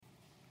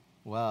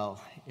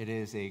Well, it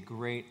is a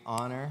great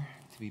honor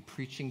to be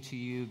preaching to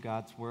you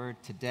God's Word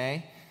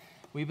today.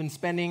 We've been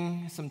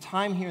spending some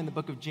time here in the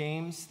book of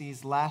James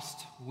these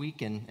last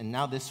week and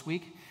now this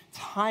week,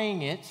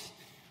 tying it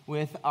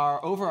with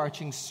our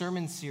overarching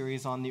sermon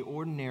series on the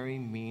ordinary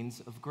means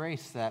of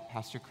grace that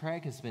Pastor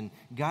Craig has been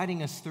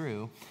guiding us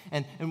through.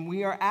 And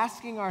we are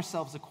asking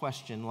ourselves a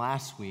question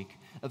last week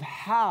of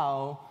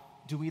how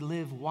do we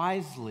live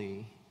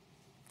wisely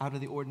out of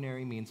the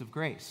ordinary means of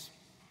grace?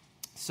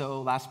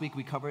 So last week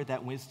we covered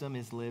that wisdom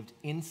is lived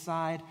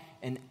inside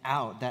and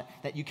out,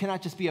 that you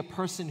cannot just be a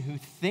person who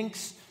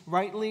thinks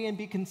rightly and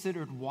be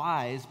considered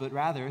wise, but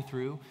rather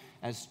through,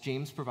 as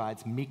James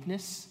provides,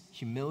 meekness,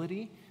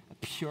 humility, a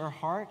pure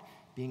heart,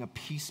 being a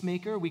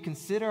peacemaker. We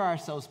consider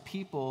ourselves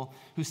people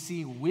who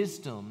see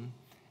wisdom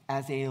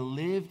as a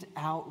lived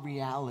out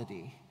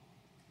reality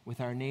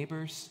with our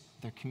neighbors,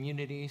 with our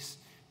communities,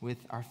 with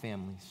our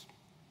families.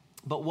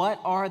 But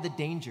what are the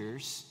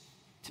dangers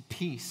to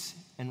peace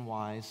and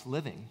wise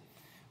living?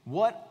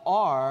 What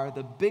are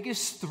the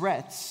biggest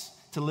threats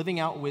to living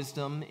out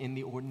wisdom in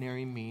the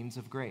ordinary means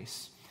of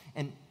grace?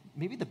 And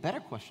maybe the better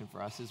question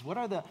for us is, what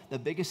are the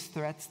biggest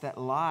threats that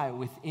lie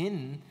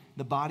within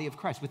the body of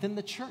Christ, within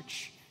the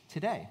church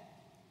today?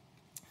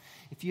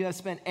 If you have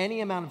spent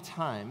any amount of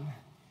time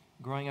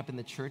growing up in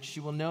the church,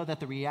 you will know that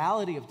the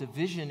reality of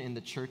division in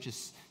the church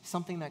is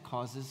something that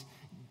causes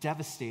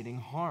devastating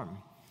harm.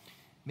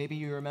 Maybe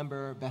you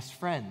remember best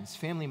friends,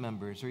 family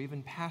members, or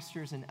even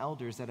pastors and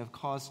elders that have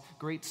caused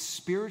great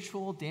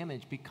spiritual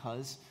damage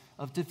because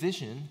of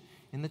division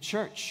in the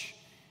church.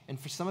 And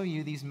for some of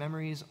you, these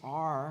memories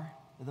are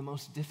the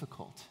most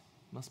difficult,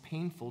 most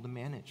painful to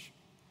manage.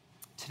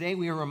 Today,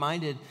 we are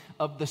reminded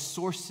of the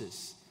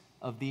sources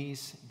of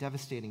these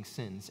devastating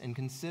sins and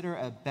consider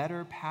a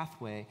better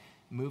pathway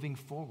moving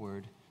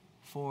forward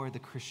for the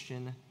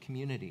Christian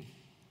community.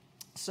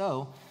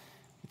 So,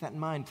 with that in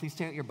mind, please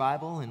take out your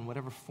Bible in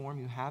whatever form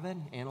you have it,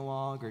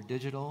 analog or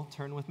digital.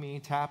 Turn with me,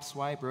 tap,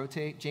 swipe,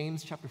 rotate.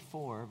 James chapter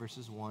 4,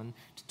 verses 1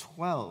 to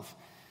 12.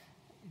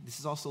 This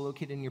is also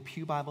located in your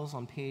pew Bibles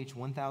on page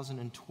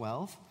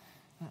 1012.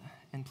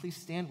 And please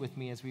stand with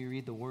me as we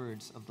read the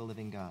words of the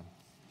living God.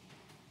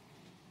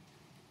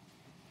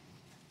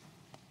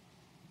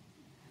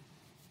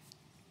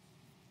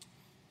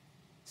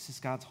 This is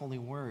God's holy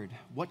word.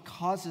 What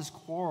causes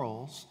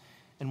quarrels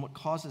and what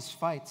causes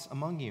fights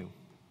among you?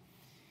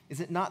 Is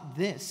it not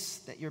this,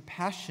 that your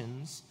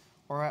passions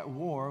are at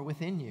war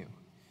within you?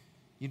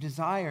 You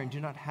desire and do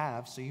not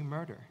have, so you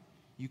murder.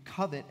 You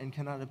covet and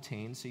cannot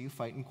obtain, so you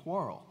fight and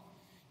quarrel.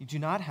 You do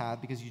not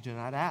have because you do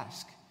not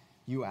ask.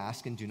 You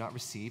ask and do not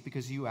receive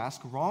because you ask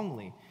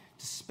wrongly,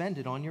 to spend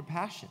it on your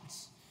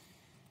passions.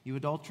 You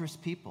adulterous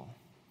people,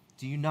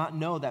 do you not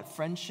know that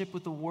friendship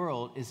with the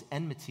world is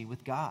enmity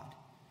with God?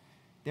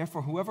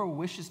 Therefore, whoever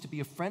wishes to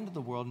be a friend of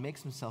the world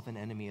makes himself an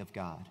enemy of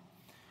God.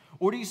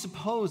 Or do you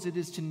suppose it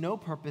is to no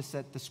purpose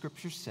that the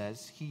Scripture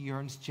says he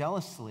yearns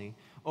jealously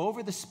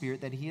over the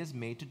Spirit that he has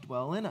made to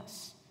dwell in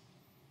us?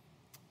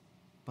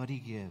 But he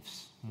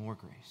gives more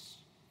grace.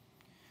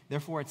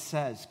 Therefore it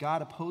says,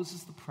 God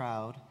opposes the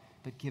proud,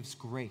 but gives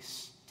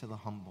grace to the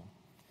humble.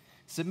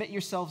 Submit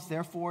yourselves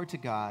therefore to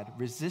God,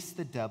 resist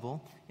the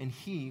devil, and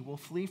he will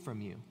flee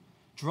from you.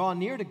 Draw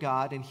near to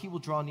God, and he will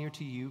draw near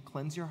to you.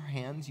 Cleanse your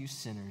hands, you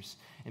sinners,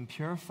 and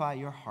purify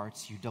your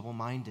hearts, you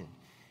double-minded.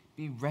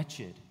 Be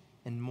wretched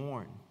and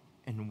mourn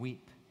and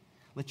weep.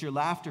 Let your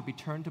laughter be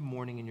turned to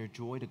mourning and your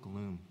joy to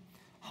gloom.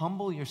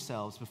 Humble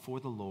yourselves before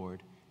the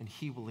Lord, and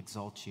he will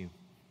exalt you.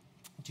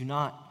 Do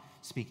not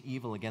speak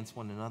evil against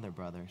one another,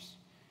 brothers.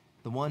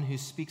 The one who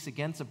speaks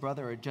against a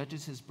brother or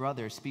judges his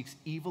brother speaks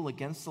evil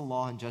against the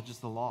law and judges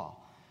the law.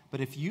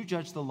 But if you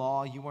judge the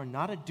law, you are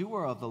not a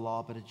doer of the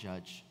law, but a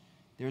judge.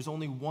 There is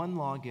only one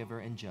lawgiver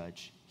and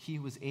judge, he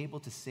who is able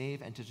to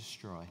save and to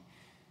destroy.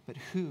 But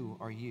who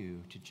are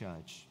you to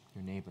judge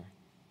your neighbor?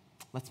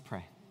 Let's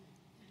pray.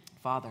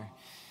 Father,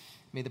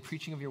 may the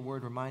preaching of your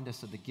word remind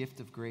us of the gift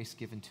of grace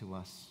given to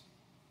us.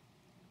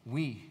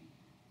 We,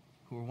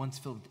 who were once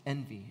filled with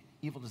envy,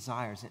 evil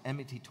desires, and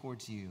enmity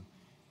towards you,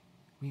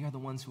 we are the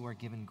ones who are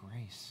given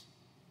grace.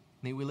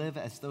 May we live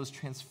as those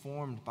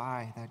transformed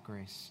by that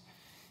grace.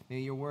 May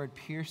your word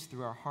pierce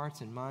through our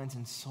hearts and minds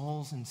and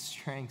souls and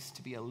strengths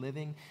to be a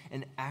living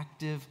and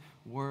active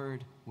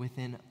word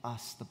within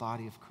us, the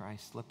body of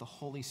Christ. Let the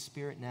Holy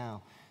Spirit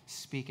now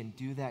speak and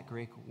do that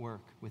great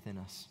work within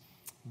us.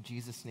 In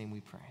Jesus' name we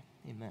pray.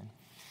 Amen.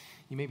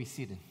 You may be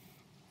seated.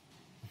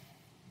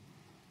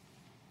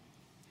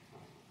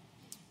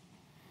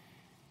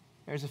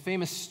 There's a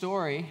famous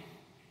story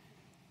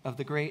of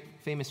the great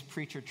famous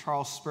preacher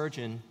Charles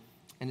Spurgeon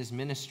and his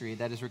ministry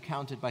that is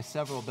recounted by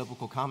several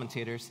biblical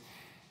commentators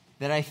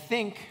that I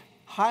think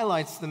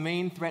highlights the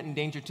main threat and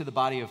danger to the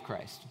body of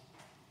Christ.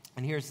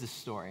 And here's this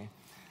story.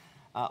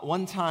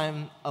 One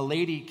time, a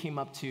lady came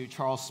up to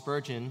Charles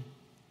Spurgeon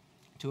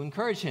to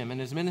encourage him in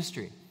his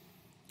ministry.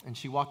 And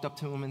she walked up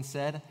to him and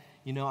said,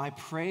 "You know, I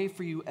pray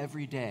for you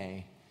every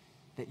day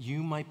that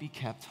you might be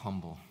kept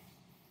humble."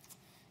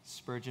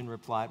 Spurgeon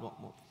replied,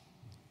 well,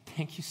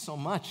 thank you so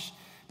much.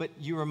 but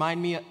you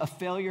remind me a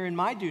failure in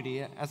my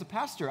duty as a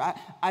pastor.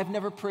 I've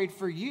never prayed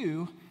for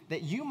you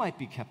that you might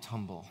be kept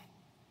humble.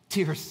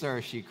 Dear sir,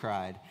 she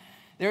cried,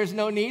 there is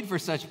no need for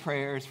such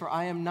prayers, for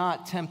I am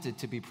not tempted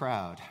to be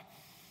proud.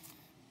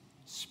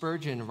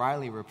 Spurgeon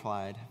wryly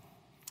replied,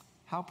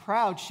 how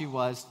proud she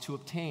was to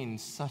obtain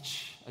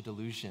such a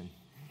delusion.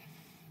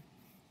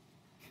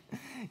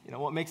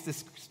 What makes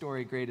this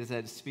story great is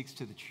that it speaks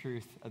to the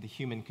truth of the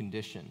human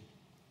condition.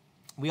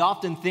 We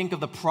often think of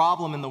the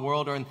problem in the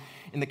world, or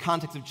in the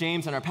context of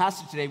James and our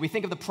passage today, we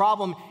think of the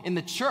problem in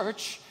the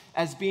church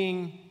as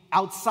being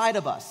outside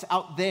of us,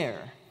 out there,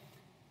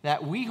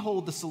 that we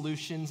hold the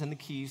solutions and the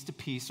keys to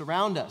peace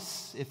around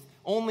us. If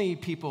only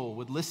people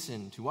would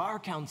listen to our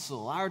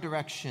counsel, our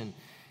direction,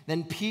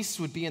 then peace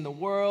would be in the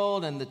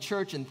world and the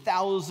church, and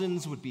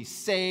thousands would be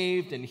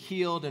saved and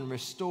healed and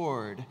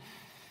restored.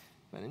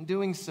 But in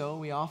doing so,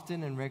 we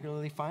often and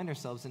regularly find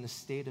ourselves in a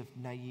state of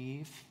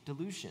naive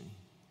delusion,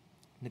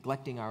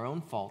 neglecting our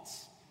own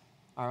faults,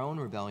 our own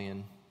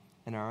rebellion,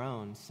 and our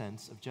own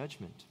sense of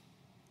judgment.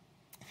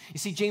 You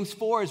see, James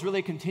 4 is really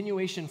a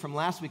continuation from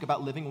last week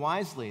about living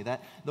wisely,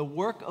 that the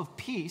work of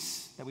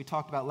peace that we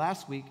talked about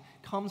last week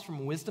comes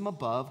from wisdom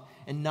above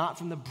and not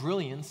from the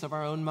brilliance of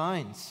our own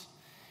minds.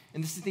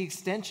 And this is the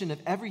extension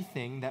of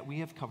everything that we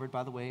have covered,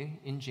 by the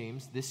way, in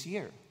James this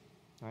year.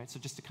 All right,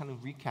 so just to kind of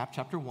recap,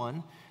 chapter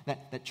 1,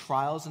 that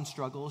trials and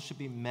struggles should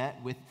be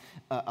met with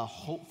a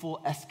hopeful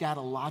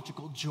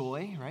eschatological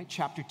joy, right?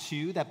 Chapter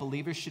 2, that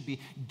believers should be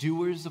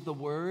doers of the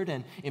word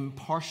and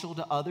impartial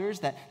to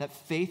others, that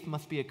faith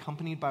must be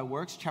accompanied by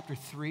works. Chapter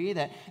 3,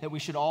 that we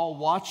should all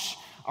watch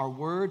our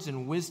words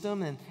and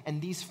wisdom,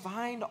 and these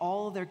find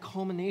all of their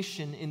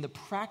culmination in the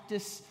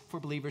practice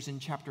for believers in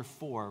chapter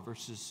 4,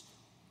 verses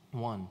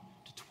 1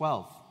 to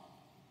 12.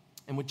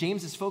 And what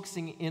James is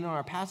focusing in on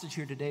our passage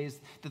here today is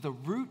that the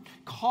root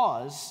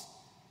cause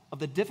of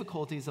the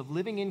difficulties of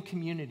living in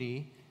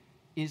community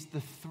is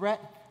the threat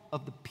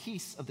of the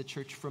peace of the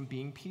church from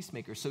being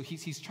peacemakers. So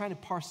he's trying to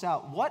parse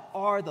out what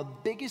are the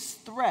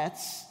biggest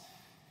threats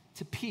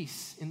to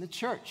peace in the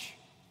church.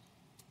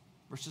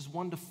 Verses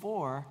 1 to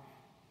 4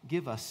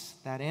 give us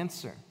that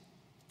answer.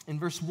 In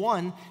verse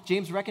 1,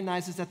 James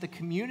recognizes that the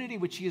community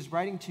which he is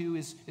writing to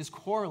is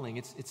quarreling,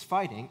 it's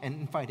fighting.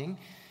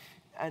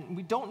 And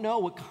we don't know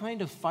what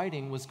kind of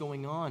fighting was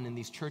going on in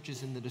these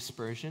churches in the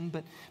dispersion,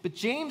 but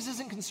James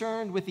isn't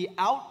concerned with the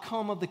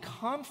outcome of the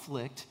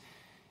conflict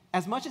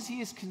as much as he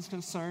is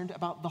concerned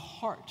about the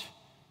heart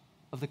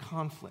of the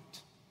conflict.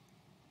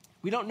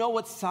 We don't know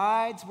what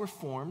sides were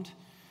formed,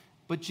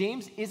 but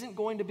James isn't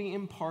going to be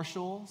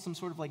impartial, some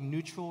sort of like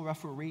neutral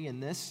referee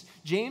in this.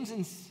 James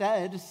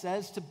instead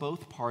says to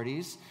both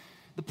parties,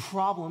 the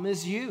problem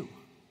is you.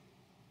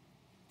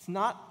 It's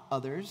not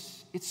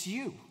others, it's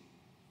you.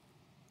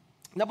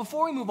 Now,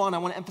 before we move on, I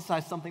want to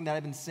emphasize something that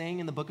I've been saying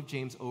in the book of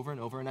James over and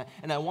over,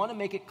 and I want to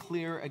make it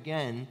clear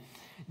again.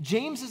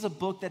 James is a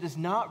book that is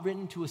not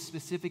written to a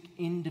specific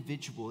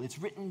individual. It's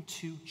written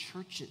to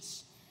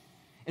churches.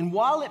 And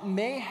while it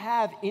may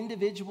have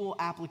individual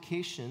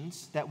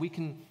applications that we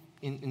can,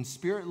 in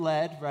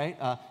spirit-led, right,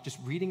 just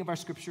reading of our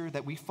scripture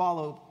that we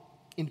follow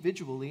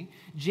individually,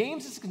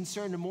 James is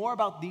concerned more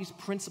about these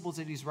principles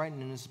that he's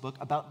writing in his book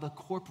about the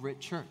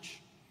corporate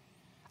church.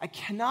 I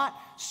cannot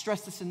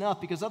stress this enough,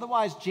 because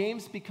otherwise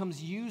James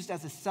becomes used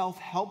as a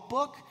self-help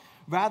book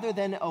rather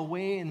than a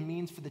way and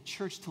means for the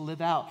church to live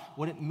out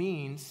what it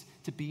means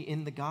to be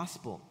in the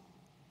gospel.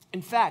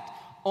 In fact,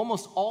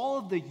 almost all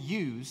of the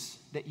yous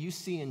that you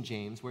see in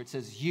James, where it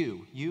says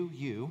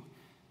you,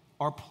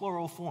 are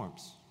plural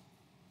forms.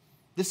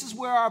 This is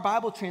where our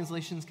Bible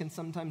translations can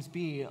sometimes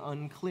be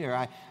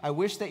unclear. I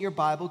wish that your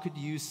Bible could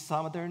use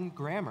Southern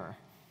grammar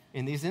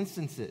in these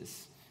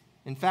instances.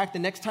 In fact, the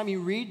next time you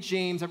read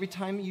James, every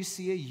time you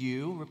see a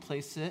you,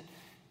 replace it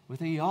with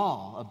a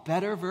y'all, a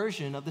better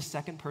version of the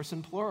second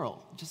person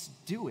plural.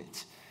 Just do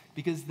it,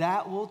 because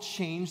that will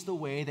change the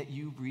way that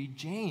you read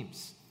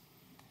James.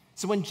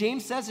 So when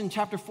James says in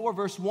chapter 4,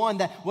 verse 1,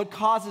 that what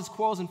causes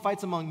quarrels and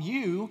fights among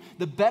you,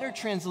 the better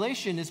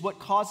translation is what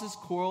causes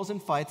quarrels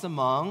and fights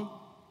among,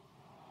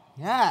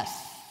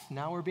 yes,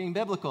 now we're being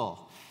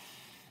biblical.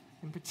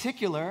 In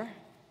particular,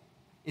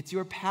 it's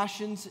your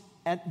passions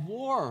at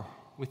war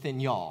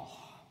within y'all.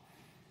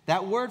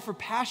 That word for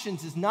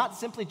passions is not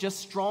simply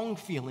just strong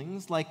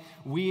feelings, like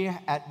we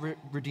at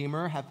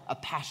Redeemer have a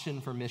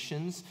passion for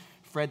missions,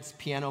 Fred's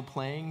piano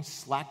playing,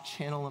 Slack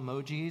channel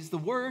emojis. The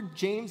word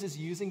James is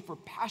using for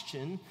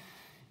passion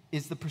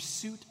is the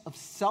pursuit of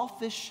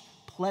selfish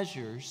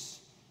pleasures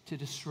to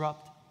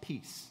disrupt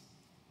peace.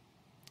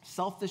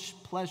 Selfish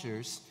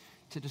pleasures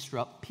to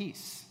disrupt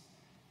peace.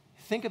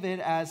 Think of it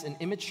as an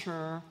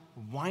immature,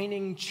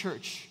 whining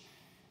church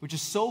which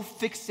is so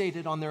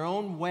fixated on their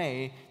own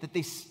way that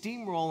they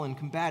steamroll and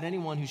combat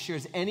anyone who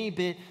shares any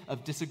bit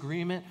of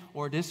disagreement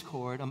or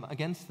discord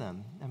against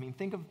them. I mean,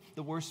 think of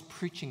the worst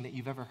preaching that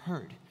you've ever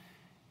heard,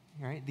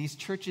 right? These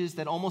churches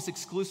that almost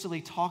exclusively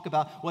talk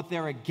about what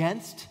they're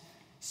against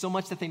so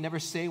much that they never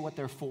say what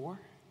they're for.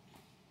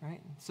 right?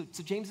 So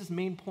James's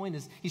main point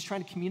is he's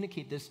trying to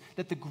communicate this,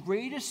 that the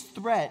greatest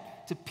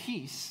threat to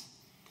peace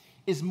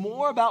is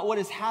more about what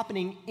is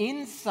happening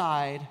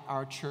inside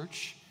our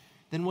church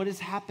than what is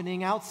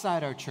happening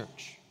outside our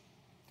church.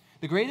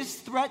 The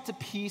greatest threat to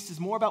peace is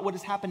more about what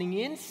is happening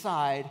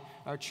inside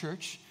our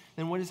church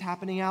than what is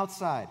happening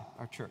outside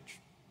our church.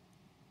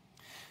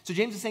 So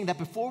James is saying that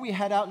before we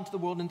head out into the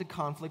world into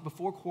conflict,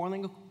 before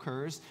quarreling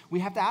occurs, we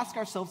have to ask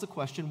ourselves the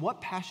question, what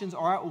passions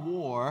are at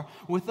war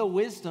with the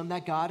wisdom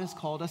that God has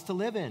called us to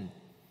live in?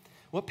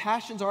 What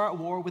passions are at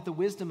war with the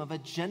wisdom of a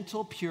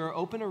gentle, pure,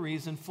 open to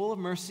reason, full of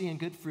mercy and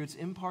good fruits,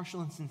 impartial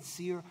and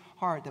sincere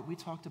heart that we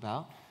talked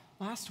about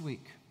last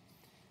week?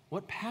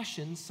 What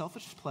passions,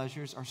 selfish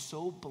pleasures, are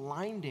so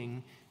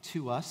blinding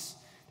to us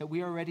that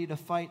we are ready to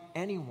fight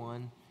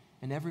anyone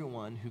and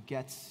everyone who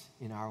gets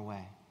in our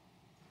way?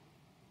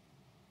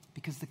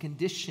 Because the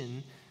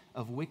condition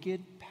of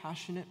wicked,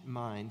 passionate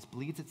minds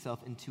bleeds itself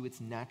into its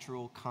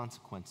natural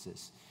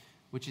consequences,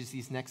 which is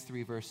these next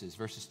three verses,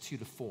 verses 2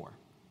 to 4.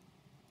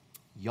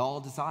 Y'all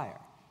desire,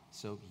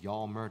 so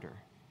y'all murder.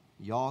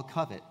 Y'all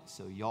covet,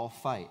 so y'all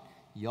fight.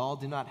 Y'all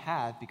do not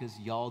have because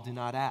y'all do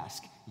not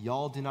ask.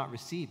 Y'all do not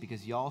receive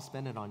because y'all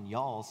spend it on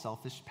y'all's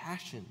selfish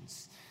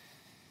passions.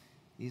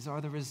 These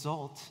are the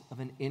result of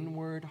an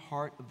inward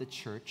heart of the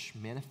church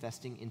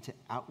manifesting into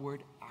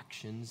outward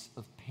actions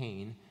of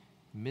pain,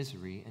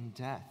 misery, and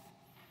death.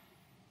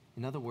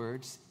 In other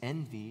words,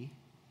 envy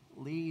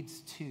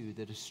leads to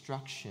the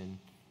destruction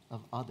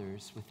of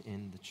others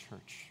within the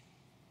church.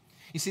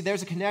 You see,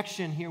 there's a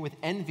connection here with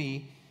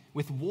envy,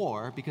 with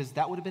war, because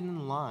that would have been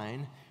in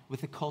line with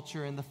the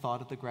culture and the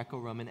thought of the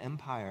Greco-Roman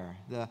Empire.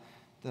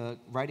 The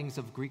writings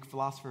of Greek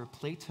philosopher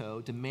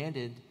Plato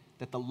demanded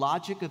that the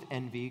logic of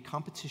envy,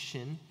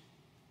 competition,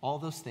 all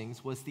those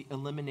things, was the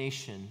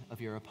elimination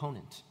of your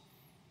opponent.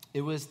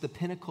 It was the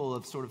pinnacle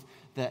of sort of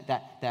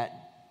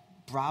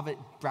that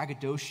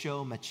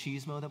braggadocio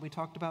machismo that we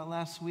talked about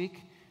last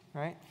week,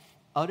 right?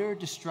 Utter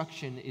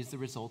destruction is the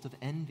result of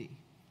envy.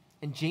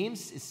 And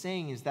James is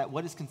saying is that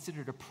what is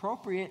considered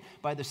appropriate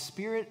by the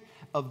spirit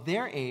of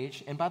their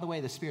age, and by the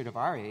way, the spirit of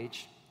our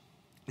age,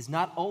 is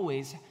not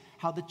always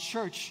how the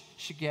church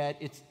should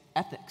get its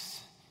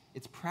ethics,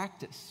 its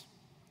practice.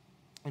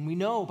 And we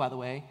know, by the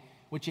way,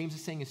 what James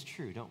is saying is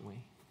true, don't we?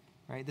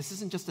 Right? This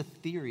isn't just a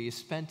theory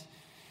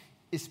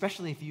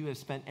especially if you have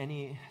spent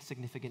any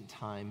significant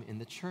time in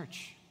the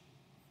church.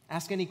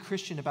 Ask any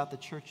Christian about the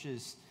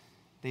churches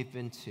they've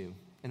been to,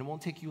 and it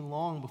won't take you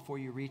long before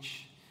you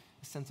reach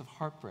a sense of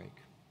heartbreak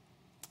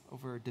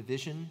over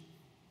division,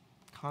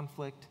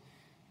 conflict,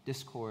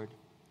 discord,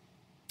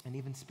 and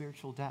even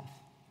spiritual death.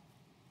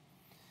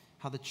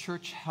 How the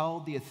church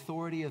held the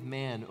authority of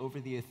man over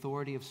the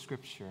authority of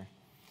Scripture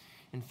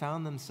and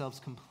found themselves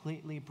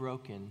completely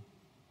broken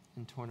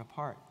and torn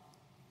apart.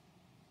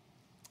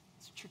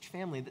 Church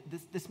family,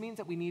 this means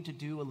that we need to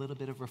do a little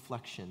bit of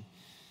reflection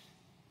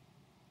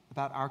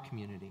about our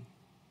community.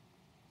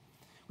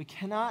 We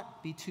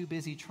cannot be too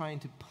busy trying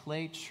to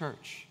play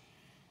church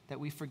that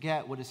we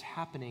forget what is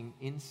happening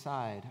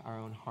inside our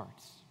own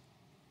hearts.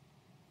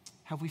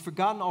 Have we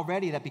forgotten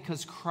already that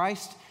because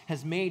Christ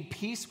has made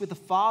peace with the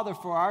Father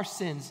for our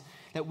sins,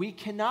 that we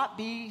cannot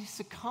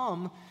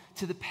succumb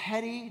to the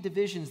petty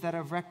divisions that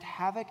have wreaked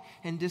havoc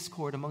and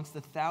discord amongst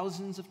the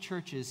thousands of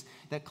churches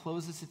that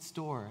closes its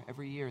door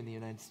every year in the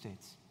United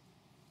States?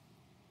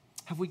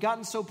 Have we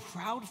gotten so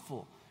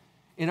proudful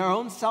in our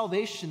own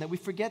salvation that we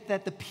forget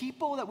that the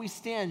people that we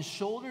stand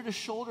shoulder to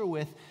shoulder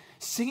with,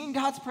 singing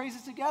God's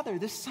praises together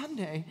this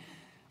Sunday,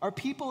 are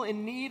people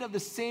in need of the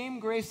same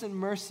grace and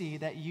mercy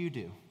that you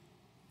do?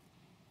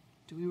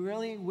 Do we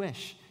really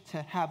wish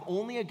to have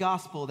only a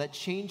gospel that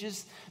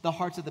changes the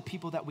hearts of the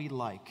people that we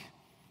like,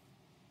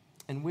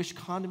 and wish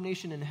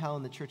condemnation and hell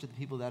in the church of the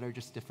people that are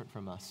just different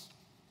from us?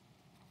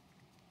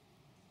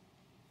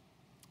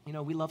 You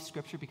know, we love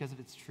Scripture because of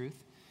its truth,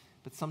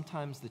 but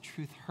sometimes the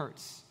truth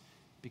hurts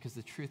because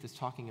the truth is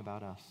talking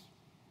about us.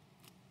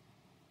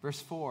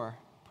 Verse 4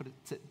 put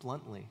it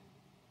bluntly: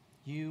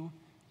 you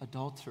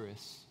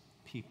adulterous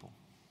people.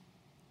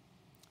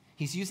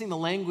 He's using the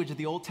language of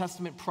the Old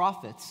Testament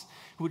prophets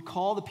who would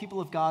call the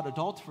people of God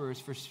adulterers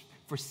for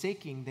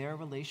forsaking their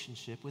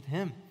relationship with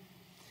Him.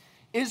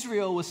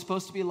 Israel was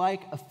supposed to be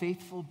like a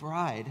faithful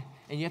bride,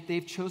 and yet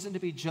they've chosen to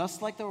be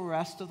just like the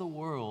rest of the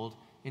world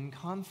in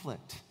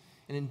conflict.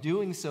 And in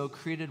doing so,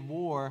 created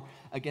war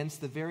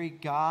against the very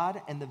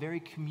God and the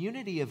very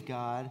community of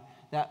God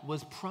that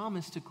was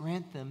promised to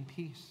grant them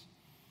peace.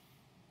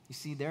 You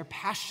see, their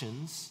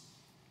passions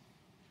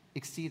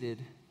exceeded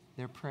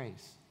their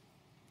praise.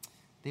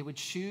 They would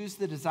choose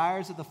the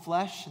desires of the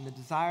flesh and the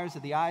desires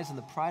of the eyes and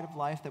the pride of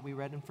life that we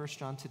read in 1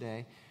 John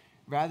today,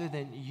 rather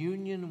than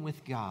union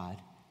with God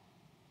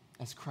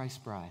as Christ's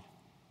bride.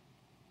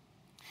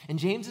 And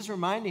James is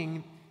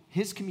reminding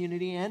his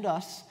community and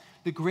us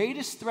the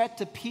greatest threat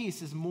to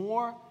peace is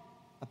more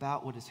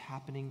about what is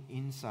happening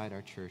inside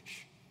our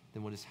church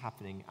than what is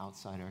happening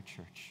outside our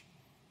church.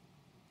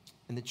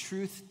 And the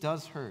truth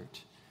does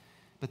hurt,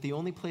 but the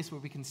only place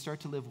where we can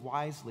start to live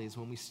wisely is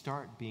when we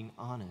start being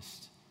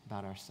honest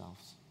about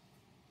ourselves.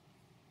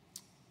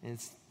 And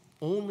it's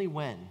only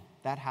when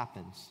that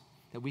happens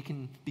that we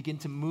can begin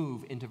to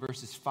move into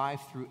verses 5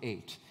 through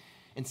 8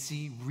 and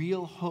see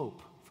real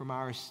hope from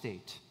our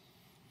estate.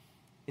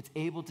 It's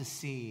able to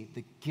see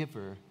the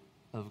giver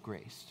of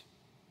grace.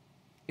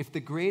 If the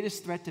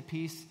greatest threat to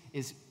peace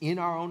is in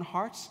our own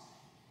hearts,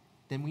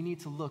 then we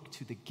need to look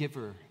to the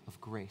giver of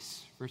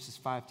grace. Verses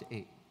 5 to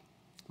 8.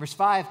 Verse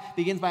 5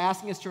 begins by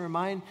asking us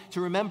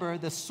to remember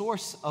the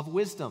source of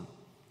wisdom.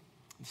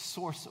 The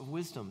source of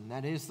wisdom,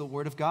 that is the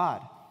Word of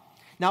God.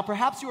 Now,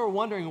 perhaps you are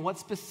wondering what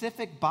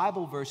specific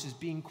Bible verse is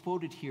being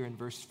quoted here in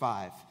verse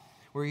 5,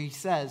 where he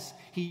says,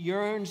 he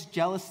yearns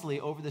jealously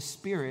over the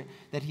Spirit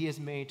that he has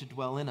made to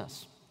dwell in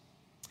us.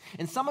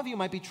 And some of you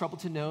might be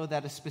troubled to know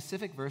that a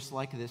specific verse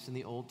like this in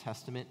the Old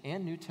Testament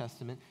and New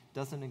Testament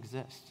doesn't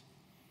exist.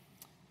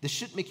 This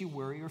shouldn't make you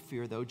worry or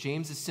fear, though.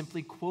 James is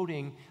simply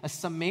quoting a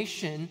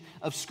summation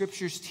of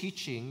Scripture's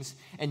teachings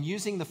and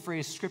using the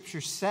phrase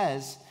Scripture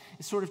says,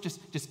 is sort of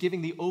just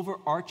giving the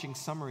overarching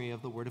summary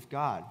of the Word of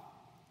God.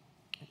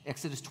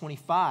 Exodus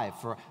 25,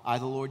 for I,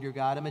 the Lord your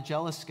God, am a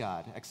jealous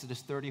God.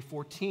 Exodus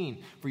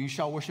 30:14, for you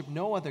shall worship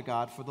no other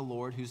God for the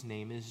Lord whose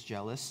name is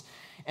jealous.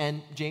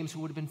 And James, who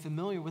would have been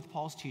familiar with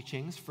Paul's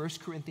teachings, 1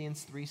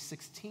 Corinthians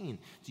 3:16,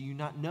 do you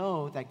not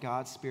know that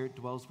God's Spirit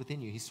dwells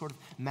within you? He's sort of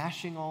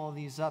mashing all of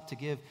these up to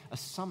give a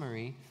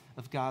summary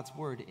of God's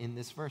word in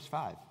this verse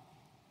 5.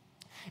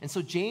 And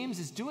so James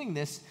is doing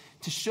this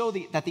to show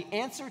that the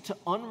answer to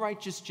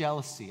unrighteous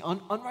jealousy,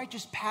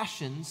 unrighteous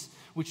passions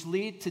which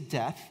lead to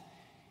death,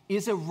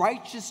 is a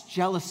righteous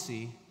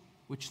jealousy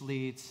which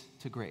leads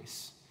to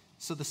grace.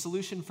 So the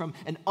solution from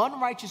an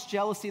unrighteous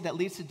jealousy that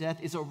leads to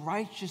death is a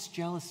righteous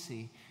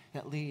jealousy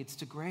that leads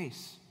to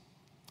grace.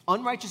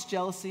 Unrighteous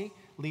jealousy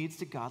leads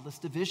to godless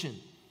division.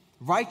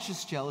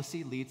 Righteous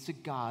jealousy leads to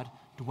God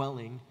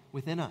dwelling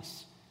within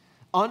us.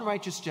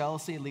 Unrighteous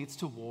jealousy leads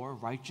to war.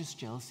 Righteous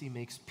jealousy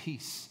makes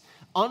peace.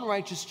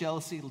 Unrighteous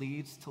jealousy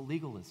leads to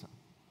legalism.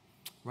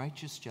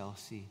 Righteous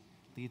jealousy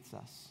leads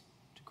us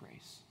to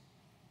grace.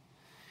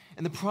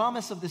 And the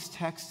promise of this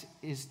text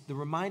is the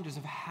reminders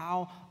of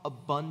how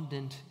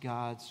abundant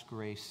God's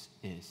grace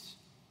is.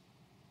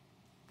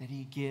 That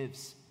he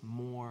gives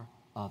more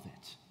of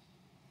it.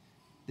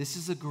 This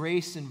is a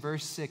grace in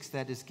verse 6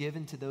 that is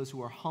given to those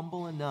who are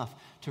humble enough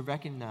to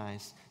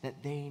recognize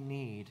that they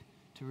need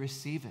to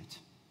receive it.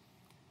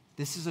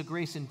 This is a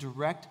grace in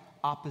direct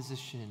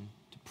opposition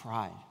to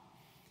pride.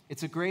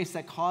 It's a grace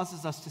that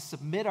causes us to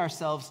submit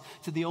ourselves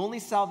to the only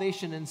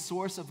salvation and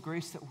source of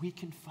grace that we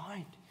can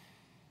find.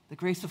 The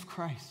grace of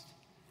Christ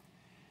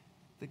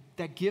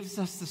that gives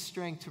us the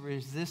strength to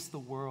resist the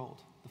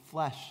world, the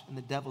flesh, and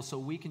the devil so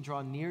we can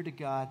draw near to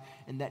God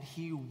and that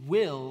he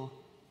will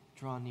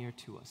draw near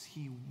to us.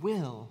 He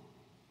will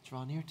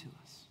draw near to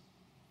us.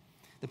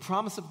 The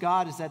promise of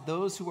God is that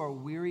those who are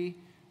weary,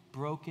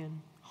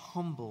 broken,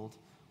 humbled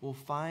will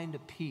find a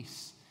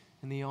peace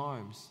in the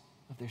arms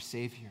of their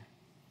Savior.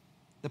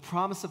 The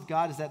promise of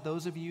God is that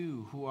those of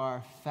you who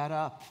are fed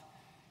up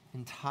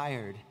and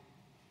tired,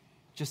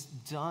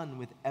 just done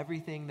with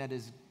everything that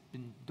has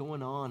been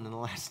going on in the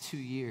last 2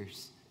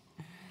 years,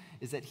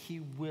 is that he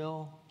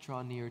will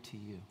draw near to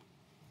you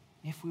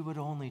if we would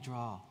only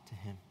draw to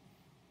him.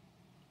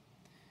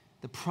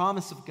 The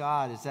promise of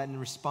God is that in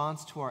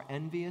response to our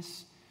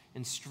envious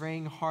and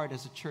straying heart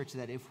as a church,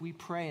 that if we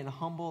pray and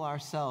humble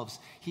ourselves,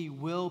 he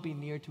will be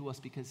near to us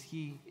because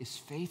he is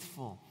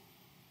faithful.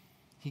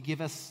 He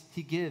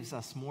gives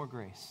us more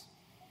grace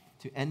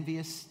to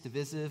envious,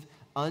 divisive,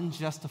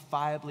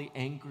 unjustifiably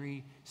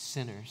angry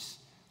sinners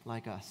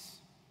like us.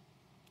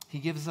 He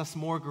gives us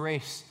more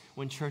grace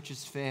when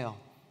churches fail,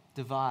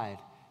 divide,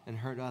 and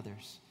hurt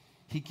others.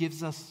 He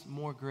gives us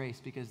more grace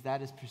because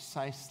that is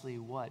precisely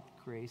what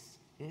grace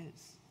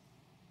is.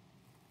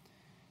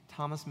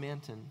 Thomas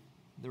Manton,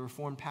 the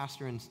Reformed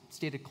pastor and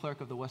stated clerk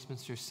of the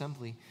Westminster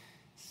Assembly,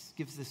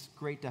 gives this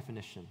great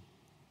definition.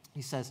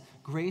 He says,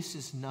 grace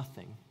is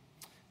nothing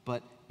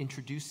but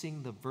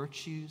introducing the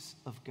virtues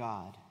of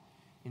God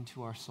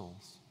into our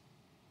souls.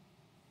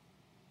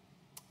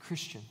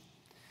 Christian,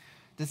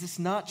 does this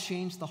not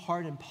change the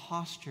heart and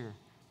posture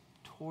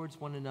towards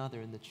one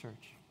another in the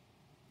church?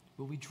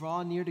 Will we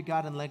draw near to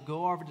God and let go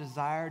of our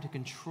desire to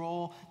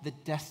control the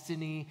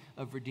destiny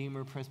of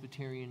Redeemer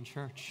Presbyterian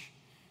Church,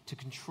 to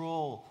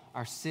control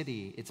our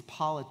city, its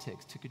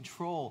politics, to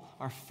control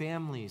our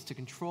families, to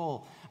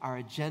control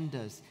our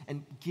agendas,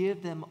 and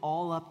give them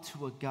all up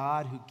to a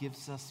God who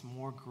gives us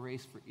more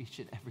grace for each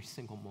and every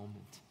single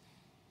moment?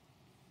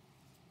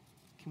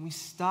 Can we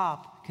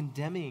stop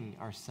condemning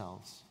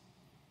ourselves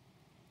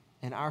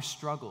and our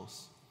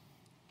struggles?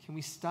 Can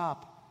we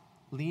stop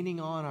leaning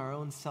on our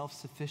own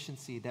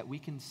self-sufficiency that we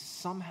can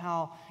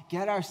somehow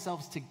get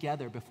ourselves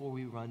together before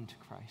we run to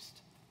Christ?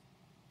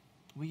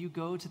 Will you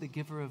go to the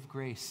giver of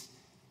grace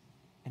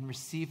and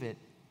receive it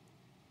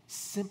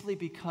simply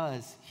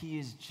because he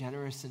is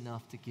generous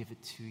enough to give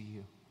it to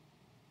you?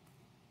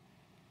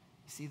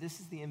 See, this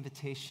is the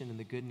invitation and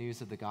the good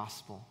news of the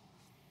gospel.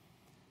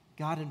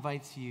 God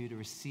invites you to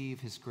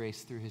receive his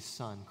grace through his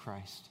Son,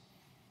 Christ.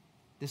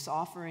 This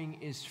offering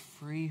is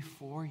free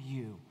for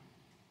you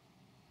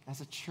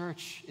as a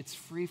church, it's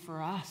free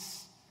for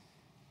us.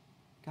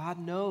 God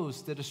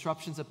knows the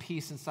disruptions of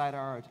peace inside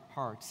our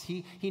hearts.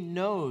 He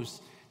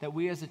knows that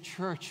we as a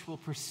church will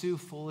pursue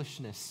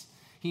foolishness.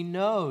 He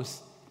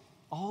knows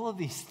all of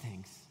these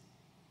things,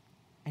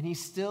 and he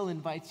still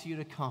invites you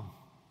to come.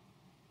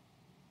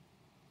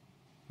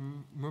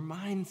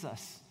 Reminds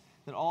us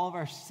that all of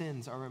our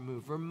sins are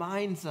removed.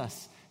 Reminds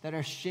us that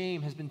our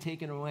shame has been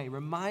taken away.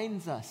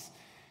 Reminds us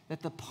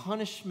that the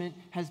punishment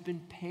has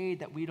been paid,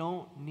 that we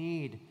don't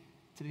need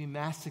to be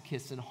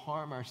masochists and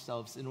harm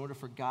ourselves in order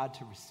for God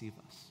to receive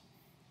us.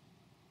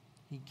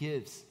 He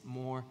gives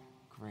more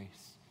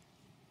grace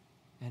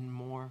and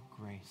more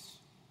grace.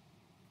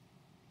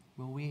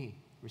 Will we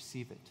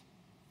receive it?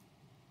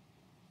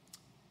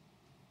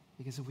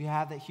 Because if we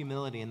have that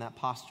humility and that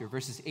posture,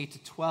 verses 8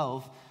 to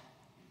 12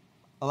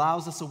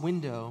 allows us a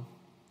window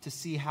to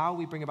see how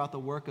we bring about the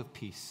work of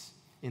peace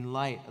in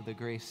light of the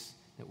grace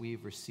that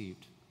we've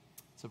received.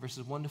 So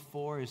verses 1 to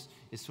 4 is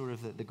sort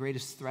of the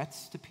greatest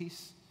threats to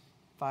peace.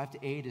 5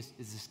 to 8 is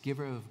this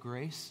giver of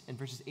grace. And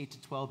verses 8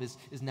 to 12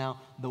 is now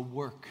the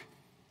work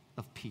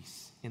of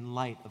peace in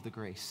light of the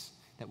grace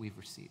that we've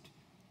received.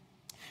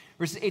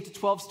 Verses 8 to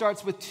 12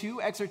 starts with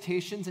 2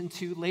 exhortations and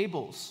 2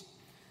 labels.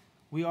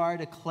 We are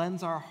to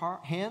cleanse our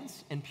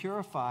hands and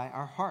purify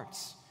our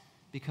hearts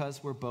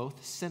because we're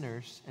both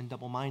sinners and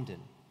double-minded.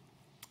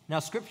 Now,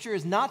 Scripture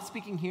is not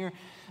speaking here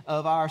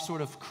of our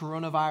sort of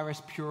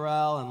coronavirus,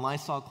 Purell, and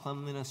Lysol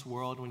cleanliness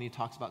world when he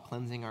talks about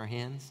cleansing our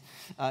hands.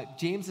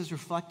 James is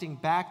reflecting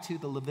back to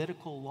the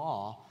Levitical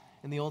law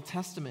in the Old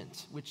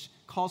Testament, which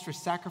calls for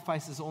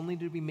sacrifices only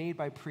to be made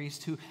by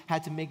priests who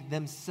had to make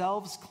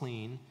themselves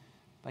clean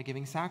by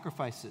giving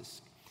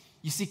sacrifices.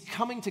 You see,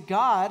 coming to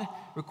God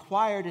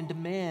required and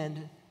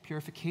demanded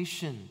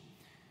purification.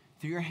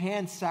 Through your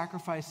hands,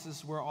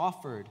 sacrifices were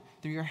offered.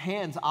 Through your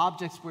hands,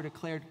 objects were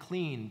declared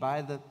clean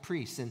by the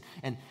priests.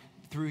 And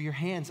through your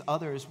hands,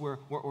 others were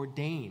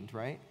ordained,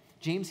 right?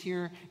 James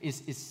here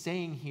is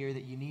saying here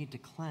that you need to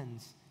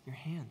cleanse your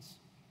hands.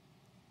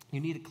 You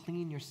need to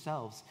clean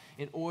yourselves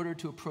in order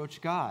to approach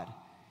God.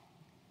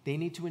 They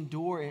need to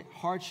endure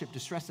hardship,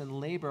 distress, and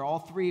labor, all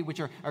 3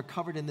 which are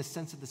covered in the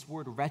sense of this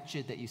word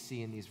wretched that you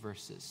see in these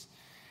verses.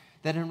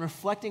 That in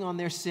reflecting on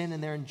their sin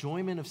and their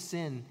enjoyment of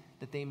sin,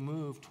 that they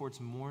move towards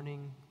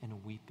mourning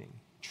and weeping.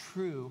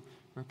 True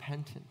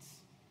repentance.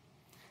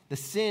 The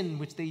sin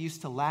which they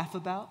used to laugh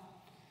about,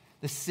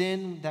 the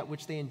sin that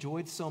which they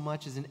enjoyed so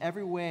much, is in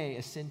every way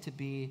a sin to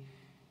be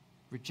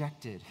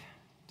rejected,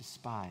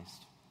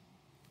 despised.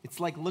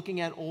 It's like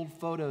looking at old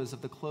photos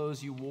of the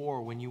clothes you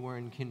wore when you were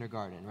in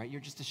kindergarten, right?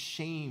 You're just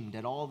ashamed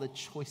at all the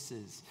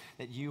choices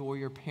that you or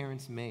your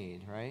parents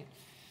made, right?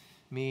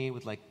 Me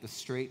with like the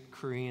straight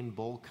Korean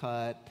bowl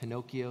cut,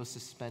 Pinocchio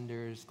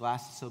suspenders,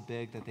 glasses so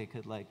big that they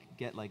could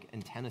get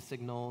antenna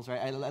signals, right?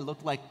 I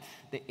looked like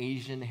the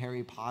Asian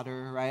Harry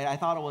Potter, right? I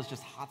thought it was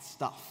just hot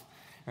stuff,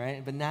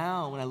 right? But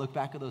now when I look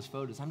back at those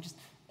photos, I'm just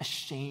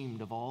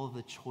ashamed of all of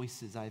the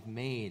choices I've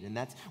made. And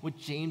that's what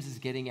James is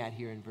getting at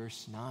here in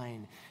verse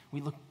 9.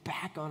 We look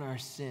back on our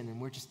sin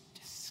and we're just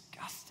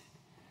disgusted.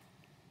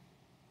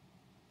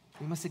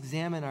 We must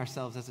examine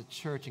ourselves as a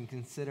church and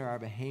consider our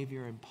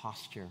behavior and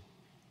posture,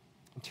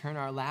 and turn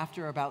our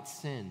laughter about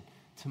sin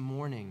to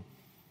mourning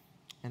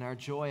and our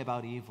joy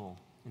about evil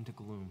into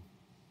gloom.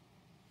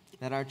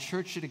 That our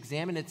church should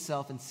examine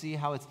itself and see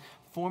how its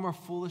former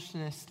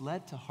foolishness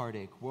led to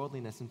heartache,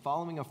 worldliness, and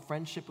following a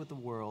friendship with the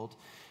world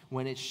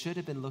when it should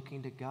have been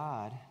looking to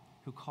God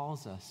who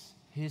calls us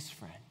his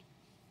friend.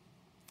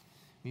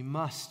 We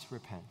must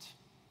repent.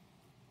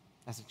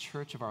 As a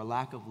church of our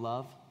lack of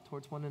love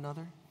towards one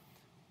another,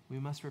 we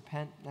must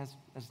repent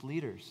as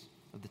leaders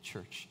of the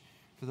church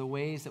for the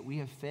ways that we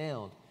have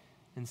failed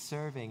in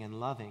serving and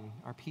loving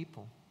our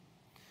people.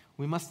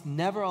 We must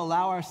never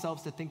allow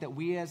ourselves to think that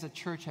we as a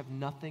church have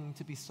nothing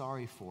to be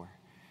sorry for,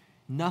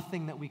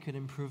 nothing that we could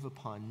improve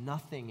upon,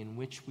 nothing in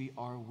which we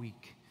are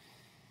weak.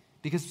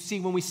 Because, see,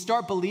 when we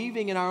start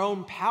believing in our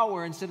own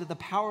power instead of the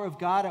power of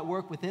God at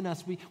work within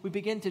us, we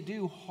begin to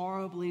do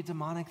horribly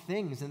demonic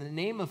things in the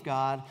name of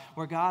God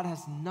where God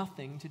has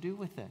nothing to do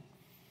with it.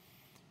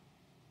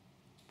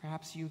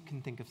 Perhaps you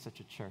can think of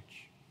such a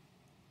church.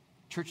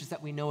 Churches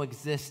that we know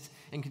exist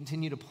and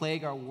continue to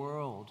plague our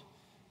world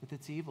with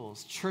its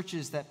evils.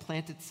 Churches that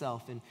plant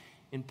itself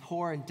in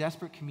poor and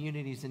desperate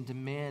communities and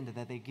demand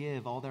that they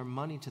give all their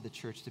money to the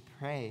church to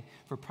pay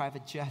for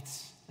private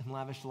jets and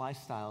lavish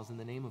lifestyles in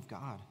the name of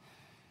God.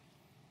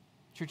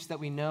 Churches that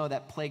we know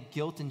that plague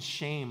guilt and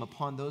shame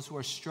upon those who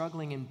are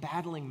struggling and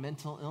battling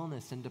mental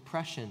illness and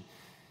depression,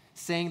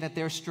 saying that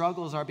their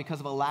struggles are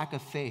because of a lack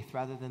of faith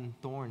rather than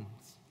thorns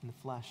in the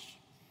flesh.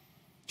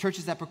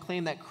 Churches that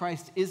proclaim that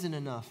Christ isn't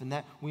enough and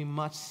that we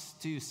must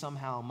do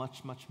somehow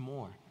much, much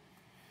more.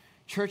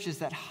 Churches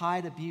that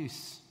hide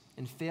abuse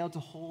and fail to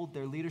hold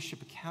their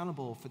leadership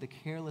accountable for the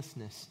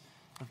carelessness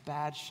of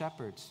bad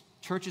shepherds.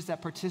 Churches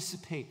that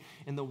participate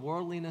in the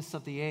worldliness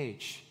of the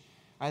age,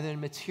 either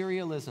in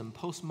materialism,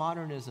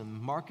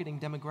 postmodernism, marketing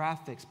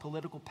demographics,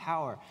 political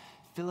power,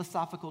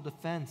 philosophical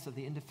defense of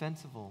the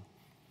indefensible.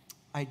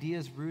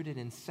 ideas rooted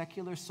in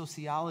secular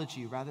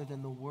sociology rather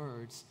than the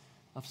words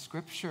of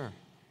Scripture.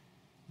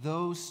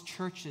 Those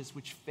churches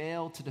which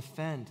fail to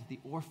defend the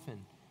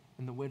orphan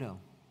and the widow,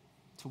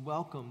 to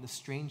welcome the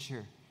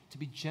stranger, to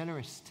be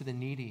generous to the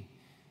needy,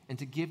 and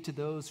to give to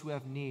those who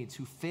have needs,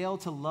 who fail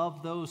to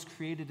love those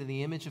created in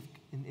the image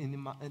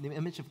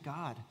of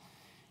God,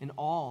 in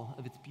all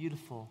of its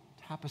beautiful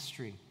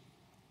tapestry,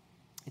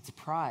 its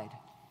pride,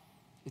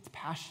 its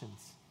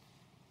passions,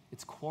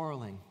 its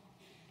quarreling,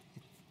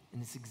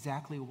 and it's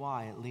exactly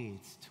why it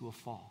leads to a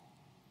fall.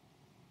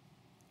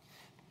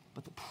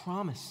 But the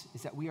promise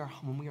is that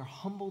when we are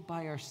humbled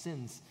by our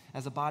sins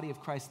as a body of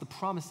Christ, the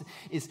promise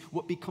is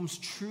what becomes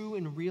true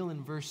and real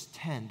in verse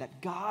 10,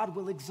 that God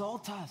will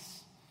exalt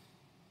us.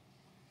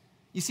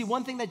 You see,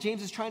 one thing that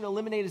James is trying to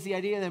eliminate is the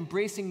idea that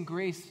embracing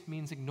grace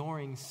means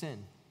ignoring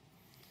sin.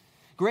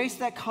 Grace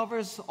that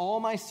covers all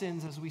my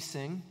sins, as we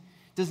sing,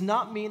 does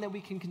not mean that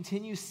we can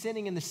continue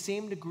sinning in the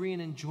same degree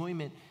and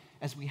enjoyment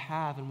as we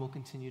have and will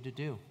continue to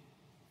do.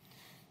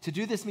 To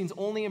do this means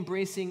only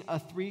embracing a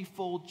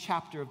threefold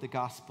chapter of the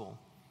gospel.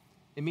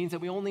 It means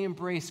that we only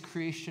embrace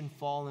creation,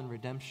 fall, and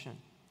redemption.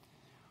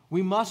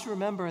 We must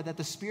remember that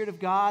the Spirit of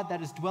God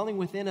that is dwelling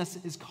within us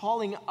is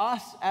calling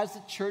us as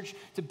a church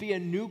to be a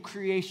new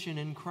creation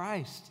in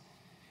Christ.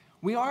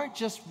 We aren't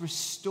just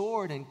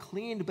restored and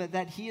cleaned, but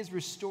that He is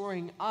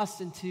restoring us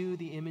into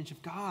the image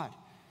of God.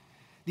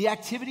 The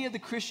activity of the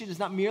Christian is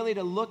not merely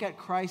to look at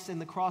Christ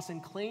and the cross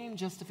and claim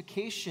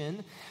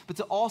justification, but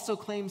to also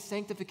claim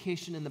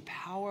sanctification in the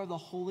power of the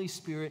Holy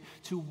Spirit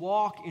to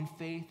walk in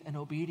faith and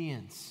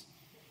obedience.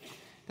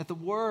 That the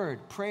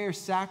word, prayer,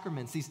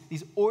 sacraments,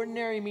 these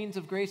ordinary means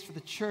of grace for the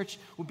church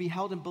would be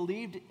held and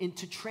believed in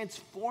to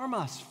transform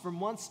us from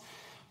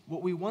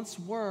what we once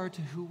were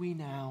to who we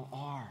now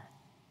are.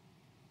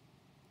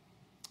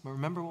 But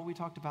remember what we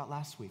talked about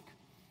last week,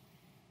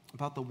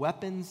 about the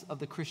weapons of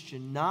the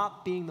Christian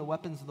not being the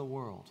weapons of the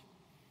world,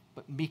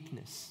 but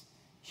meekness,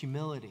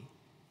 humility,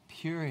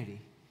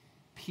 purity,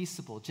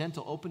 peaceable,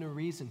 gentle, open to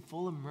reason,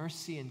 full of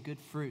mercy and good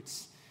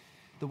fruits.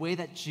 The way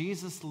that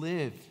Jesus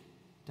lived,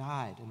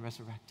 died, and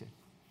resurrected.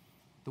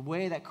 The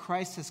way that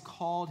Christ has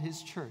called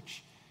His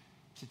church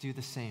to do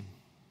the same.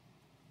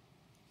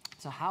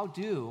 So how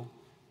do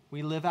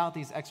we live out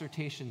these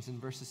exhortations in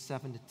verses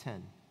 7 to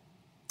 10?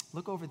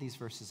 Look over these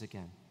verses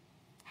again.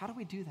 How do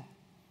we do that?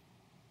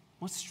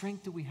 What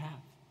strength do we have?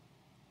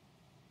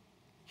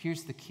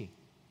 Here's the key.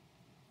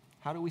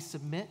 How do we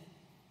submit?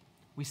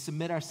 We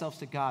submit ourselves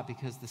to God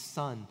because the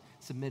Son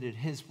submitted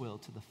His will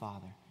to the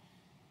Father.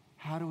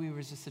 How do we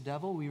resist the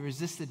devil? We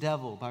resist the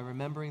devil by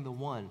remembering the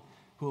one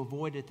who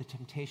avoided the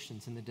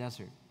temptations in the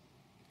desert.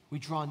 We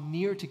draw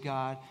near to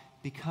God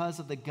because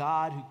of the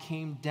God who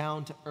came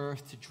down to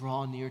earth to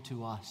draw near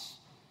to us.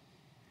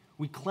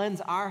 We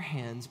cleanse our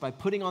hands by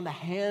putting on the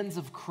hands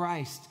of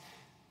Christ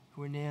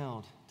who were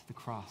nailed to the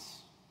cross.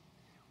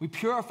 We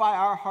purify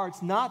our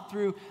hearts not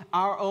through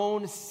our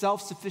own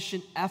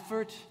self-sufficient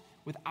effort,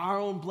 with our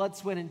own blood,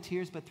 sweat, and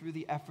tears, but through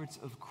the efforts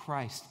of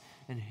Christ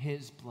and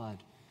His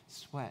blood,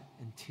 sweat,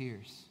 and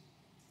tears.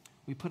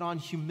 We put on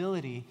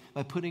humility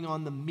by putting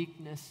on the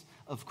meekness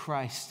of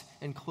Christ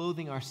and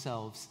clothing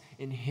ourselves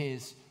in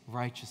His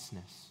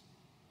righteousness.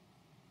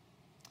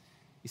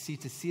 You see,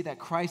 to see that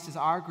Christ is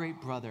our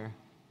great brother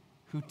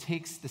who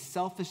takes the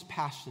selfish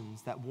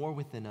passions that war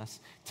within us,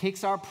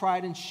 takes our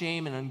pride and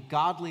shame and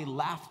ungodly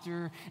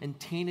laughter and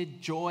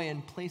tainted joy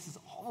and places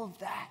all of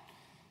that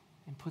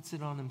and puts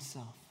it on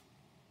Himself.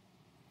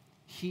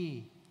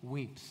 He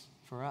weeps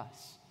for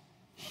us.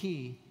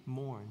 He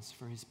mourns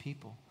for His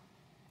people.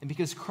 And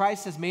because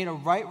Christ has made a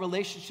right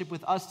relationship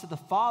with us to the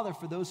Father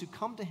for those who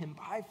come to Him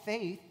by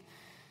faith,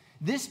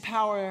 this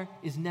power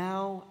is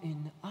now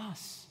in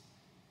us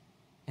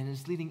and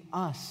is leading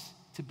us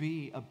to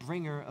be a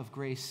bringer of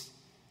grace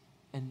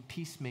and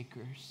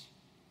peacemakers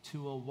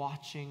to a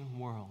watching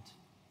world.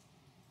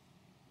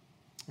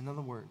 In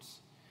other words,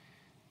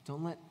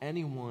 don't let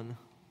anyone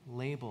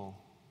label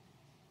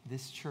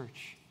this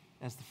church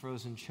as the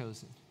frozen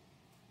chosen.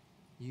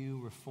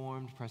 You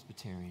Reformed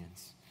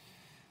Presbyterians,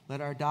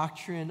 let our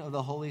doctrine of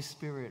the Holy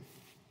Spirit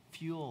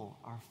fuel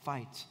our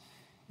fight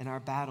and our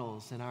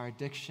battles and our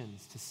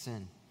addictions to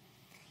sin.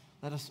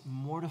 Let us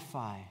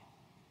mortify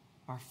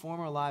our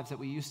former lives that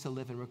we used to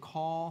live and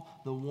recall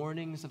the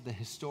warnings of the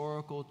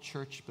historical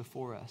church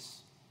before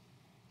us.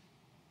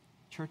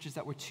 Churches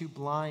that were too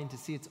blind to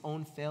see its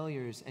own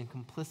failures and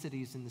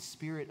complicities in the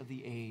spirit of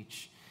the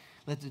age.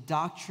 Let the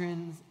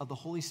doctrines of the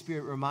Holy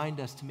Spirit remind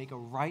us to make a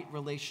right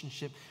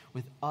relationship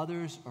with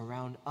others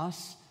around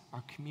us,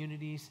 our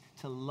communities,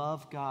 to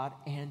love God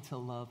and to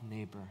love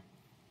neighbor.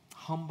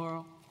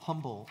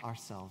 Humble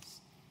ourselves,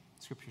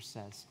 Scripture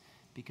says,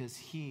 because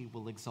He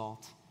will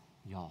exalt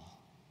y'all.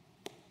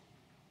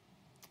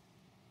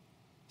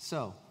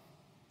 So,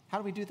 how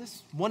do we do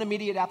this? One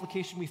immediate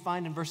application we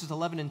find in verses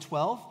 11 and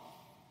 12.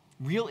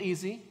 Real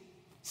easy.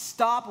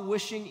 Stop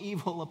wishing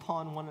evil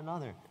upon one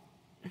another.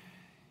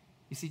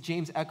 You see,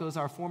 James echoes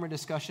our former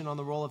discussion on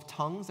the role of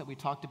tongues that we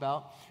talked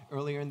about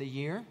earlier in the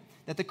year,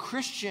 that the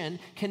Christian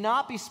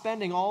cannot be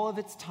spending all of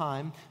its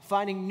time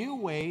finding new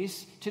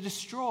ways to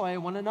destroy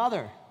one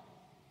another.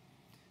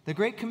 The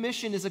Great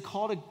Commission is a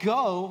call to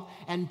go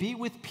and be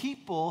with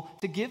people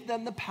to give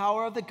them the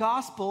power of the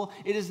gospel.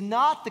 It is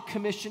not the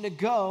commission to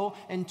go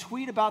and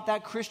tweet about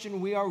that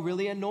Christian we are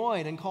really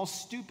annoyed and call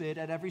stupid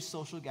at every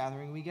social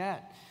gathering we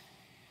get.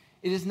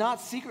 It is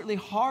not secretly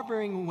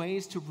harboring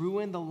ways to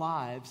ruin the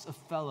lives of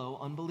fellow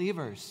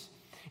unbelievers.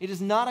 It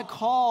is not a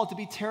call to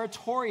be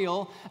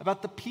territorial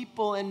about the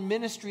people and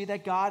ministry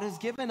that God has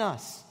given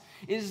us.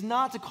 It is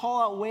not to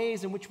call out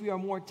ways in which we are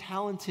more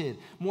talented,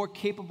 more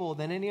capable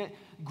than any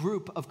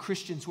group of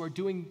Christians who are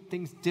doing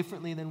things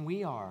differently than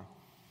we are.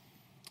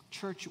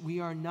 Church, we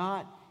are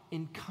not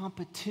in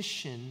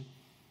competition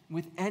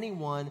with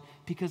anyone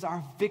because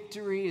our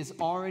victory is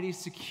already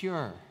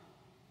secure.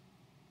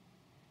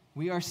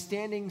 We are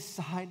standing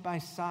side by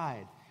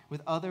side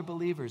with other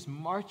believers,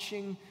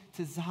 marching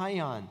to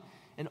Zion,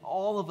 and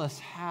all of us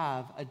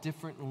have a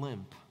different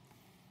limp,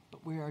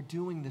 but we are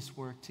doing this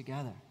work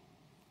together.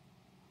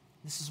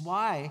 This is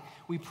why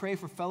we pray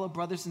for fellow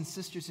brothers and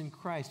sisters in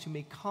Christ who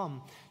may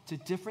come to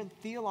different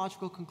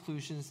theological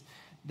conclusions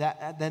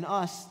than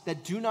us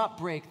that do not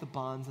break the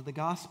bonds of the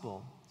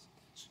gospel.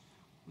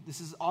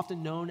 This is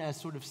often known as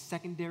sort of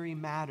secondary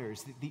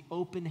matters, the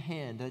open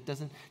hand that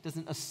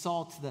doesn't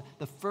assault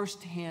the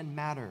first-hand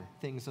matter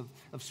things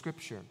of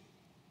Scripture.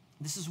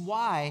 This is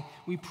why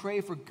we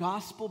pray for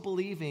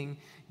gospel-believing,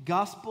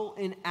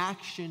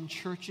 gospel-in-action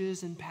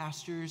churches and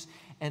pastors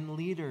and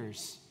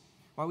leaders.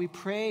 Why we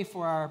pray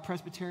for our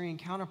Presbyterian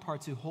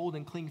counterparts who hold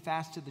and cling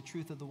fast to the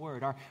truth of the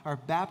word, our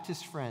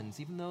Baptist friends,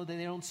 even though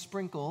they don't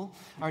sprinkle,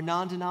 our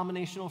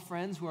non-denominational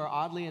friends who are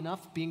oddly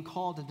enough being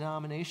called a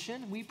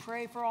denomination, we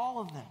pray for all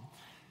of them,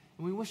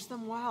 and we wish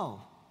them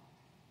well.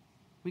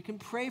 We can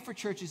pray for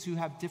churches who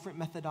have different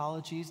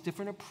methodologies,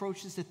 different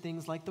approaches to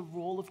things like the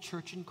role of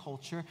church in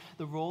culture,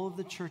 the role of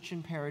the church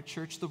in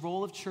parachurch, the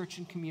role of church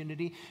in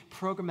community,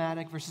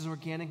 programmatic versus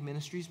organic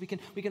ministries. We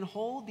can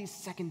hold these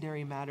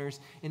secondary matters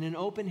in an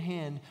open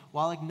hand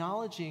while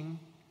acknowledging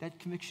that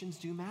convictions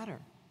do matter.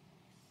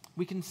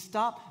 We can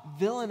stop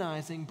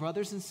villainizing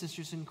brothers and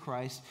sisters in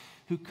Christ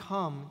who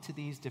come to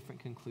these different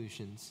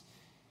conclusions.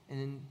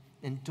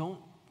 And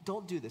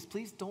don't do this.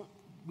 Please don't.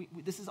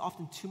 This is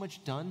often too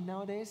much done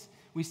nowadays.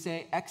 We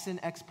say X and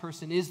X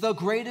person is the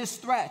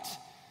greatest threat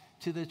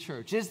to the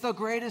church, is the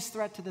greatest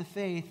threat to the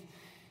faith,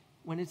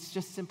 when it's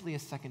just simply a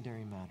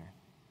secondary matter.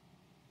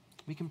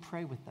 We can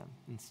pray with them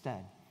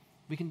instead.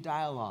 We can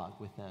dialogue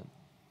with them.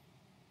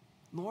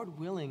 Lord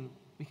willing,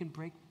 we can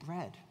break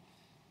bread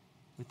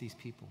with these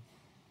people.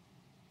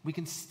 We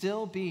can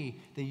still be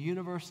the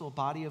universal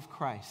body of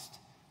Christ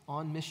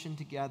on mission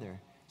together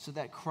so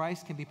that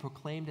Christ can be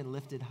proclaimed and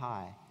lifted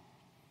high,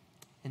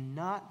 and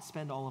not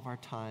spend all of our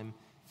time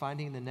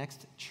finding the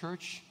next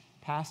church,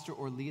 pastor,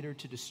 or leader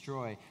to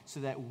destroy so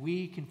that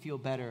we can feel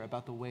better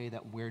about the way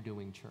that we're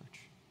doing church.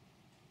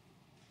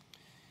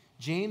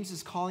 James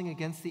is calling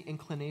against the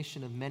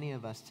inclination of many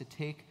of us to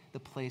take the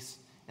place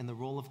and the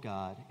role of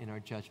God in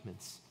our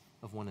judgments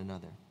of one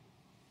another.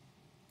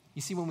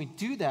 You see, when we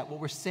do that,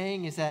 what we're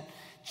saying is that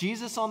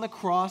Jesus on the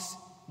cross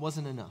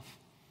wasn't enough.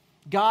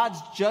 God's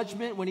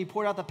judgment when he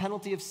poured out the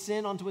penalty of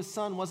sin onto his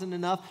son wasn't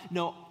enough.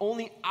 No,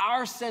 only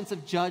our sense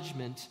of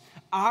judgment,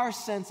 our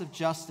sense of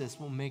justice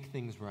will make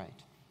things right.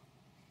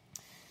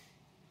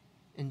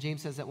 And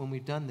James says that when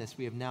we've done this,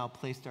 we have now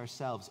placed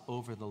ourselves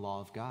over the law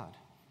of God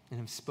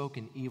and have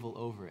spoken evil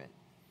over it.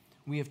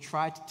 We have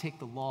tried to take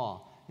the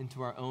law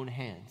into our own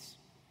hands.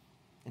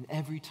 And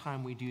every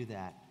time we do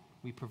that,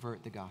 we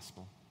pervert the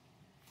gospel.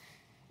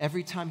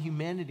 Every time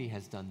humanity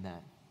has done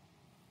that,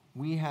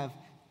 we have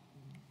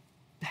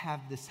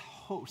this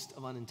host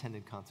of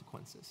unintended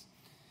consequences.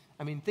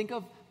 I mean, think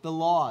of the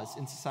laws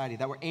in society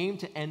that were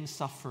aimed to end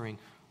suffering,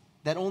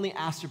 that only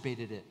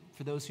acerbated it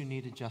for those who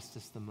needed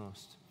justice the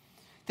most.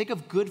 Think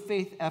of good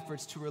faith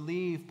efforts to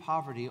relieve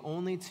poverty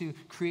only to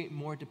create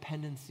more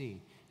dependency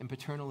and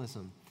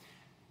paternalism.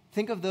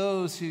 Think of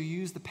those who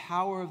use the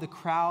power of the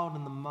crowd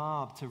and the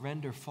mob to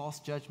render false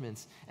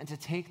judgments and to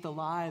take the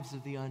lives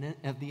of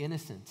the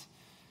innocent,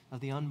 of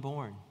the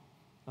unborn,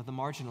 of the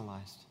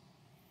marginalized.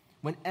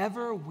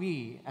 Whenever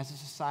we, as a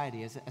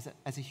society,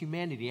 as a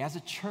humanity, as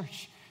a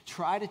church,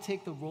 try to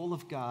take the role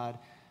of God,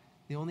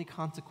 the only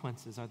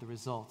consequences are the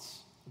results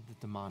of the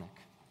demonic.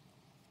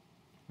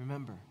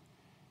 Remember,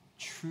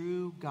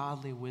 true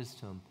godly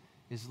wisdom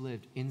is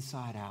lived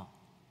inside out,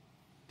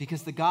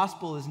 because the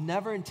gospel is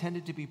never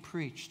intended to be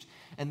preached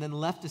and then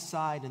left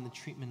aside in the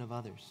treatment of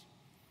others.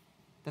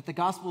 That the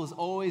gospel is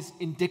always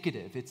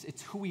indicative.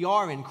 It's who we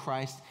are in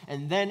Christ,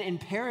 and then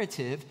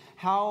imperative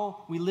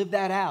how we live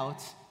that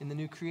out in the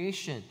new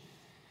creation.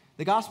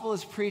 The gospel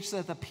is preached so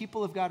that the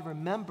people of God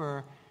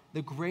remember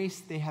the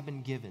grace they have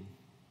been given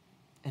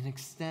and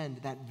extend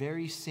that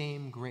very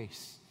same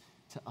grace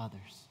to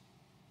others.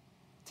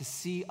 To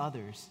see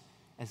others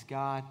as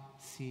God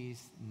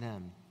sees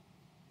them.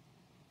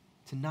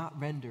 To not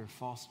render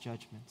false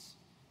judgments,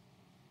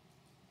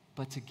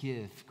 but to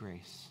give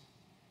grace.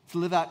 To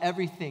live out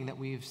everything that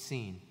we have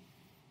seen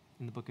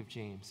in the book of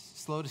James.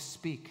 Slow to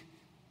speak,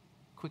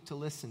 quick to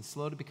listen,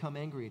 slow to become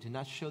angry, to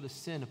not show the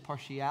sin of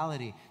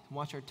partiality, to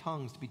watch our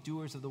tongues, to be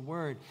doers of the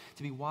word,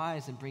 to be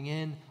wise and bring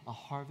in a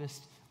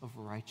harvest of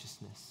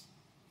righteousness.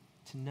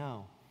 To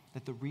know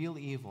that the real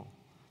evil,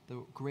 the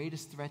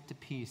greatest threat to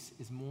peace,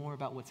 is more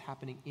about what's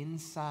happening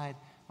inside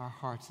our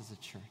hearts as a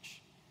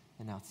church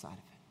than outside of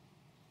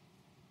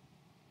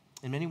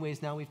it. In many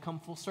ways now we've come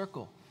full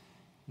circle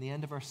in the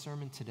end of our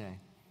sermon today.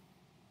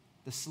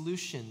 The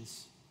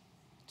solutions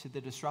to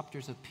the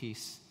disruptors of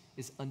peace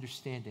is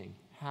understanding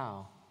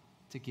how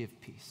to give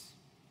peace,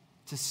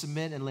 to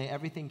submit and lay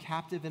everything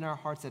captive in our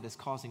hearts that is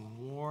causing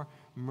war,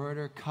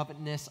 murder,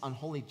 covetousness,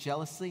 unholy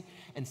jealousy,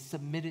 and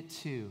submit it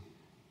to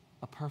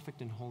a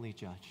perfect and holy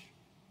judge.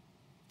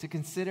 To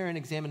consider and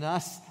examine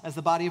us as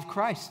the body of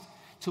Christ,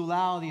 to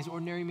allow these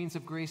ordinary means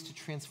of grace to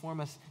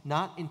transform us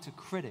not into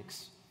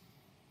critics,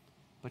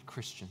 but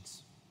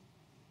Christians.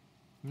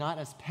 Not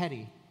as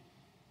petty,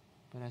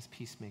 but as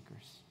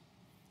peacemakers.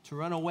 To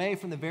run away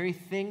from the very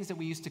things that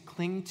we used to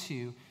cling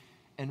to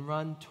and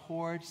run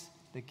towards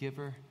the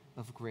giver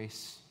of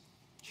grace.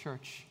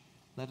 Church,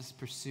 let us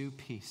pursue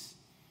peace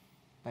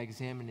by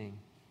examining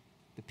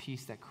the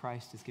peace that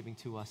Christ is giving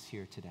to us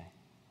here today.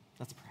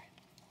 Let's pray.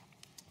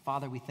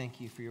 Father, we thank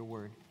you for your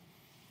word.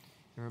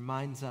 It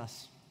reminds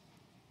us,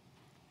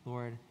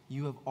 Lord,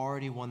 you have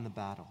already won the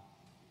battle.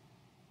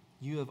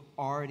 You have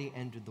already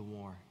ended the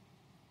war.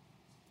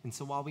 And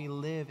so while we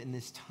live in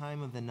this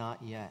time of the not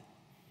yet,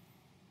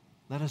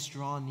 let us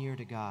draw near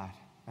to God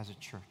as a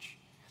church.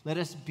 Let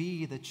us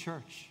be the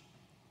church,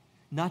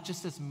 not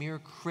just as mere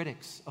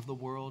critics of the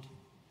world,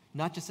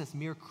 not just as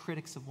mere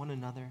critics of one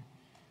another,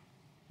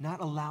 not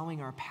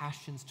allowing our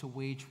passions to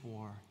wage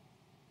war,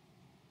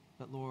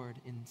 but Lord,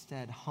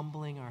 instead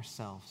humbling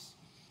ourselves,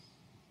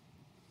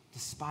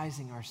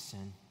 despising our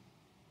sin,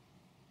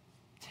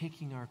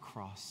 taking our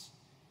cross,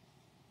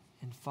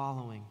 and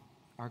following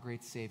our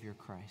great Savior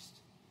Christ,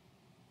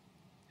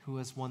 who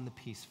has won the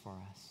peace for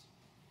us.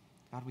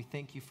 God, we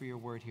thank you for your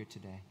word here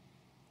today.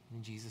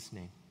 In Jesus'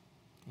 name,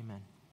 amen.